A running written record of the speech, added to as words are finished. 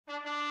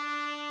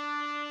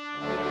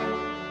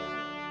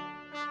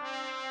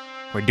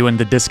We're doing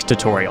the disk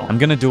tutorial. I'm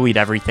gonna delete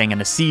everything,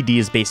 and a CD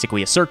is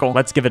basically a circle.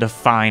 Let's give it a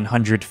fine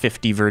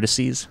 150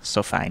 vertices,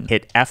 so fine.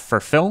 Hit F for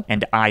fill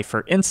and I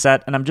for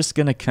inset, and I'm just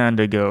gonna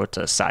kinda go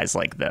to size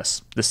like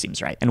this. This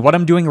seems right. And what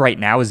I'm doing right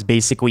now is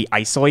basically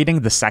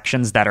isolating the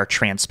sections that are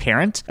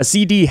transparent. A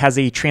CD has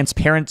a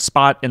transparent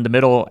spot in the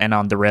middle and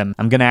on the rim.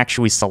 I'm gonna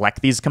actually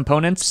select these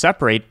components,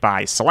 separate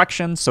by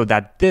selection, so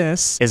that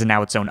this is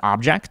now its own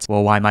object.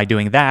 Well, why am I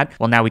doing that?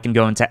 Well, now we can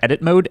go into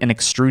edit mode and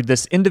extrude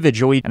this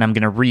individually, and I'm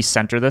gonna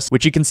recenter this,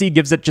 which you can see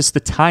gives it just the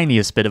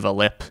tiniest bit of a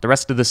lip. The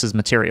rest of this is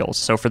materials.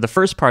 So for the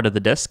first part of the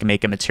disk,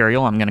 make a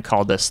material. I'm gonna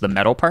call this the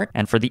metal part.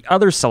 And for the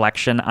other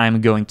selection, I'm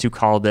going to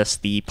call this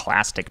the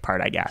plastic part,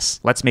 I guess.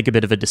 Let's make a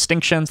bit of a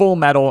distinction. Full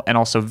metal and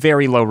also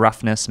very low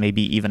roughness,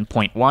 maybe even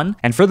 0.1.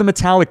 And for the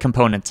metallic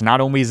component, not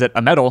only is it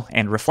a metal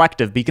and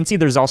reflective, but you can see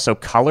there's also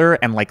color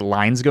and like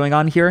lines going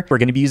on here. We're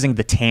gonna be using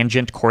the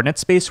tangent coordinate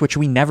space, which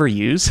we never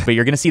use, but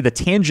you're gonna see the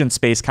tangent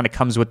space kind of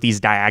comes with these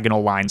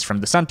diagonal lines from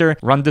the center.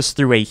 Run this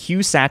through a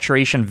hue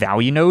saturation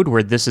value node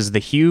where this is the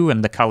hue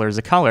and the color is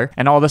a color.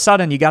 And all of a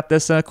sudden you got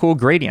this cool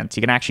gradient.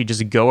 You can actually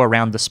just go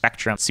around the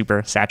spectrum.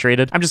 Super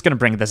saturated. I'm just gonna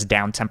bring this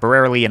down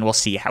temporarily and we'll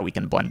see how we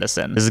can blend this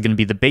in. This is gonna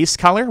be the base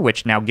color,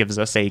 which now gives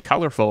us a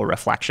colorful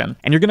reflection.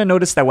 And you're gonna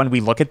notice that when we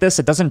look at this,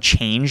 it doesn't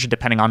change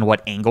depending on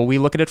what angle we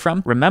look at it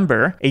from.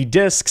 Remember, a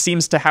disk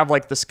seems to have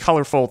like this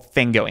colorful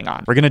thing going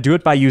on. We're gonna do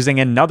it by using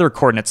another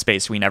coordinate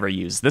space we never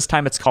use. This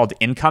time it's called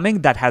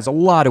incoming. That has a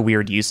lot of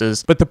weird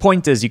uses. But the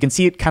point is, you can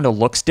see it kind of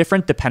looks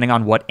different depending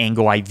on what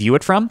angle I view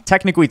it from.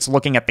 Technically, it's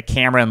looking at the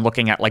camera and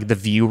looking at like the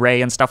view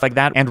ray and stuff like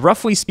that. And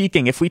roughly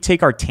speaking, if we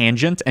take our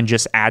tangent and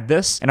just add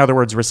this, in other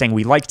words, we're saying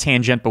we like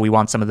tangent, but we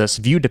want some of this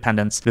view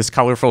dependence, this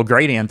colorful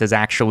gradient is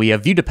actually a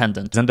view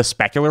dependent. In the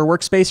specular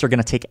workspace, we're going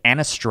to take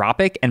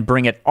anisotropic and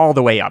bring it all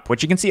the way up,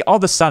 which you can see all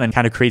of a sudden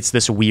kind of creates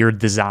this weird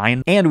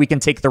design. And we can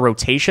take the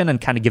rotation and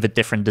kind of give it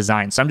different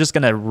design. So I'm just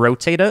going to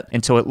rotate it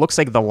until it looks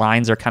like the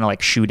lines are kind of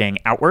like shooting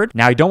outward.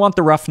 Now, I don't want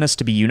the roughness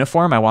to be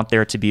uniform. I want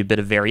there to be a bit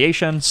of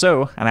variation.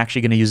 So I'm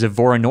actually going to use a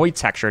Voronoi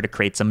texture to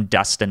create some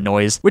dust and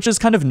noise, which is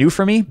kind of new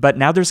for me, but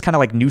now there's kind of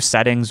like new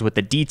settings with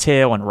the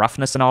detail and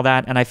roughness and all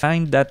that. And I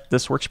find that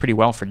this works pretty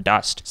well for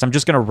dust. So I'm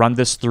just going to run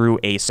this through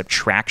a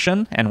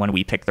subtraction. And when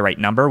we pick the right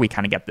number, we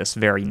kind of get this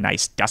very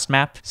nice dust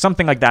map.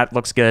 Something like that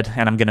looks good.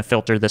 And I'm going to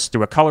filter this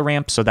through a color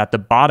ramp so that the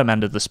bottom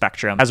end of the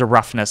spectrum has a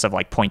roughness of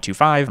like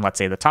 0.25. And let's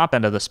say the top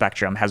end of the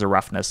spectrum has a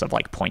roughness of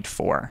like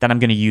 0.4. That I'm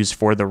going to use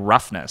for the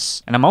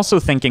roughness. And I'm also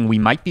thinking we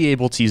might be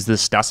able to use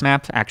this dust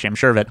map. Actually, I'm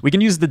sure of it. We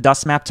can use the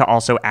dust map to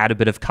also add a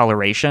bit of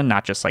coloration,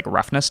 not just like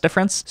roughness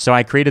difference. So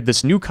I created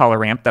this new color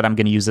ramp that I'm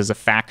going to use as a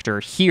factor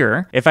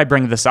here. If I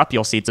bring this up,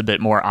 you'll see it's a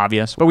bit more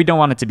obvious, but we don't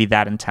want it to be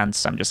that intense.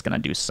 So I'm just going to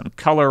do some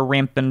color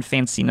ramp and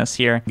fanciness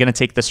here. I'm going to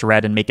take this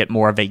red and make it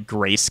more of a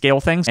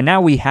grayscale thing. And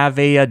now we have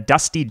a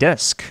dusty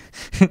disk.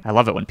 I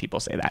love it when people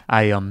say that.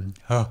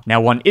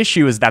 Now, one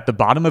issue is that the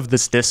bottom of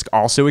this disk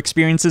also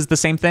experiences the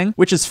same thing,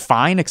 which is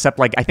fine, except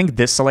like I think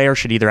this layer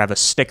should either have a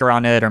sticker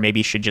on it or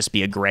maybe should just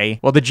be a gray.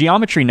 Well, the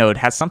geometry node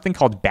has something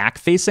called back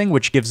facing,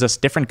 which gives us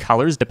different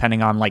colors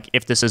depending on like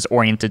if this is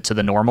oriented to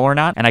the normal or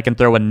not. And I can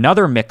throw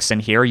another mix in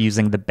here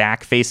using the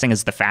back facing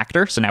as the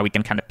factor. So now we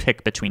can kind of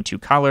pick between two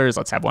colors.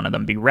 Let's have one of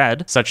them be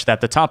red, such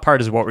that the top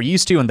part is what we're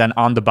used to. And then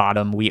on the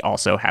bottom, we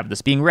also have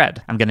this being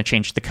red. I'm going to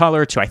change the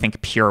color to, I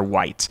think, pure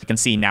white. You can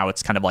see now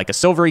it's kind of like a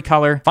silvery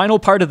color. Final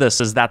part of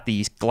this is that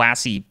the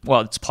glassy,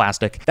 well, it's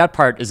plastic. That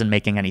part isn't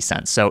making any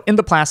sense. So in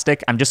the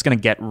plastic, I'm just going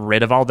to get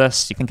rid of all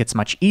this. You think it's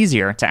much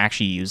easier to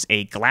actually use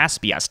a glass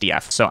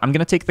BSDF. So I'm going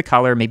to take the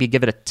color, maybe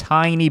give it a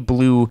tiny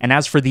blue. And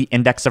as for the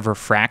index of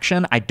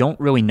refraction, I don't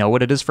really know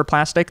what it is for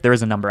plastic. There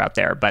is a number out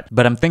there, but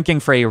I'm thinking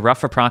for a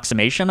rough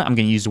approximation, I'm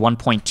going to use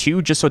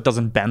 1.2 just so it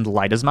doesn't bend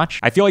light as much.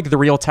 I feel like the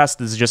real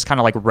test is just kind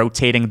of like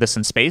rotating this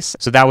in space.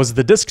 So that was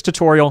the disk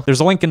tutorial. There's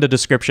a link in the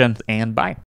description, and bye.